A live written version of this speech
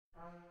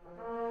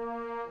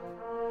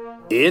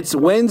It's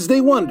Wednesday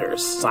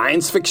Wonders,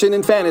 science fiction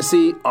and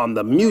fantasy on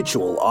the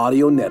Mutual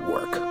Audio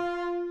Network.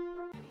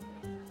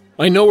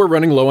 I know we're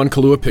running low on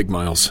Kahlua pig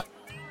miles.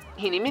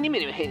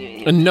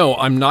 And no,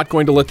 I'm not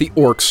going to let the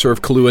orcs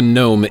serve Kahlua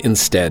gnome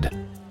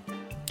instead.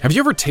 Have you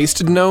ever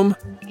tasted gnome?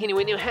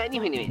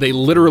 They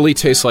literally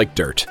taste like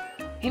dirt.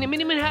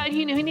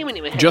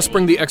 Just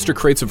bring the extra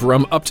crates of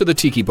rum up to the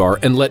tiki bar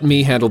and let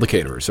me handle the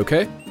caterers,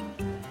 okay?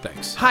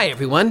 Thanks. Hi,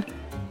 everyone.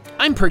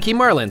 I'm Perky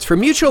Marlins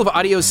from Mutual of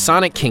Audio's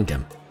Sonic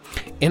Kingdom.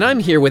 And I'm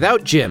here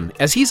without Jim,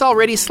 as he's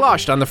already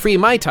sloshed on the free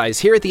Mai Tais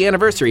here at the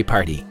anniversary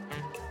party.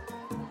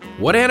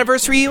 What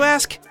anniversary, you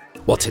ask?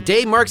 Well,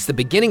 today marks the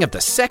beginning of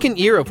the second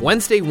year of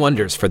Wednesday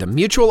Wonders for the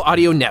Mutual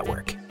Audio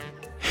Network.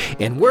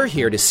 And we're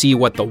here to see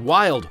what the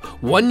wild,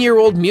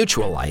 one-year-old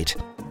Mutualite,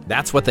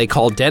 that's what they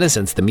call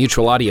denizens the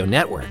Mutual Audio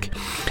Network,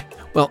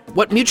 well,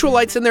 what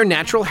Mutualites in their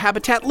natural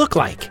habitat look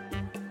like.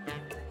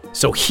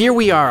 So here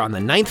we are on the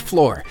 9th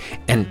floor,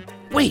 and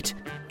wait,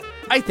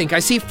 I think I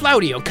see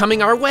Flaudio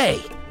coming our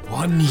way.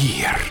 1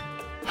 year.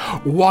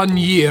 1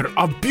 year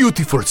of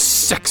beautiful,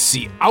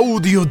 sexy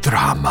audio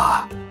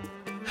drama.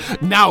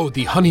 Now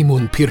the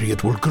honeymoon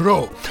period will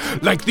grow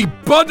like the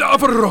bud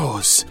of a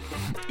rose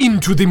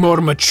into the more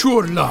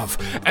mature love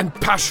and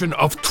passion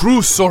of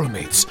true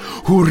soulmates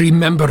who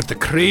remember the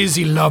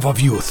crazy love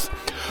of youth,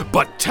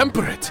 but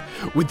temper it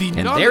with the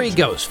knowledge. And there he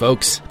goes,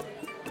 folks.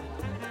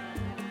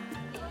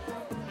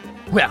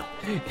 Well,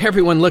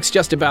 everyone looks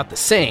just about the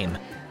same.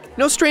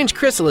 No strange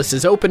chrysalis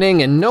is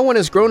opening, and no one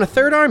has grown a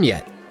third arm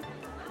yet.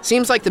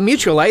 Seems like the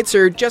Mutualites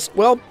are just,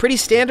 well, pretty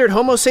standard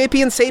Homo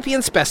sapiens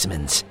sapien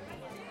specimens.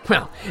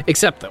 Well,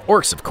 except the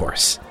orcs, of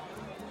course.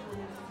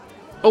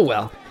 Oh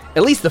well,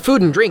 at least the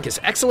food and drink is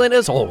excellent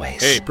as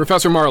always. Hey,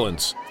 Professor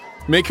Marlins,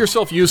 make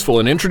yourself useful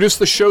and introduce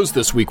the shows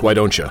this week, why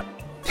don't you?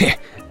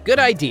 Good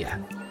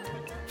idea.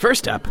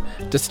 First up,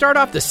 to start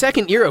off the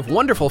second year of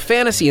wonderful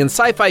fantasy and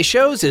sci-fi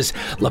shows is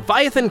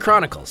Leviathan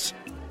Chronicles,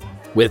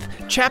 with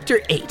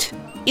Chapter 8,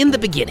 In the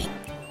Beginning.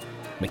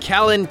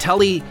 Macallan,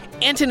 Tully,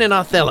 Anton, and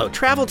Othello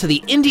travel to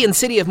the Indian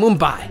city of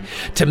Mumbai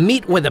to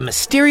meet with a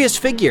mysterious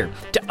figure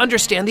to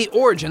understand the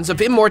origins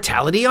of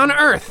immortality on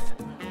Earth.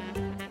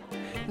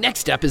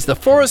 Next up is the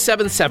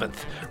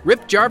 407th,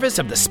 Rip Jarvis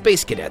of the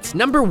Space Cadets,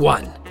 number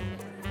 1.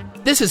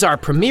 This is our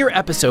premiere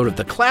episode of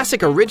the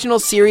classic original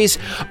series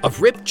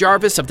of Rip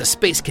Jarvis of the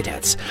Space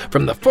Cadets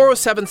from the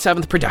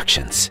 407th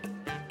Productions.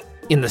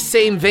 In the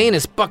same vein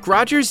as Buck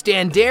Rogers,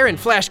 Dan Dare, and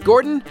Flash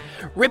Gordon,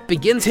 Rip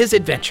begins his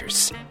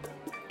adventures.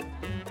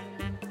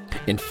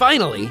 And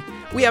finally,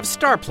 we have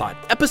Starplot,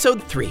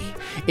 Episode 3,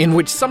 in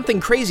which something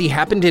crazy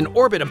happened in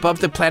orbit above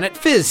the planet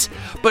Fizz,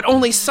 but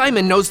only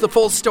Simon knows the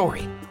full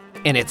story.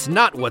 And it's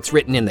not what's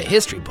written in the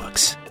history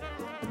books.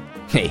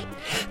 Hey,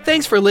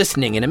 thanks for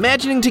listening and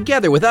imagining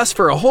together with us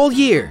for a whole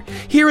year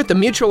here at the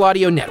Mutual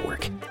Audio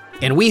Network.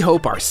 And we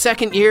hope our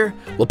second year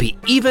will be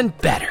even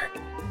better.